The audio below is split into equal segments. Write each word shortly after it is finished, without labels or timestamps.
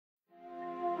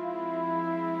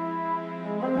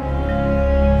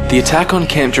The attack on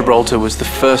Camp Gibraltar was the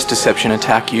first deception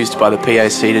attack used by the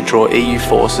PAC to draw EU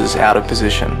forces out of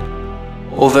position.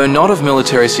 Although not of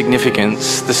military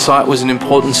significance, the site was an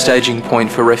important staging point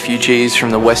for refugees from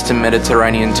the Western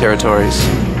Mediterranean territories.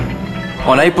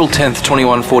 On April 10,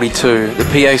 2142, the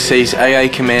PAC's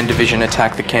AA Command Division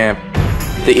attacked the camp.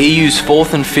 The EU's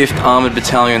 4th and 5th Armoured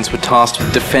Battalions were tasked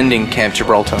with defending Camp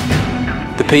Gibraltar.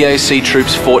 The PAC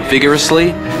troops fought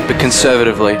vigorously, but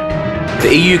conservatively.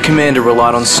 The EU commander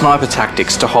relied on sniper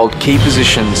tactics to hold key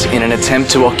positions in an attempt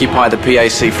to occupy the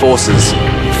PAC forces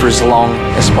for as long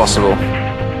as possible.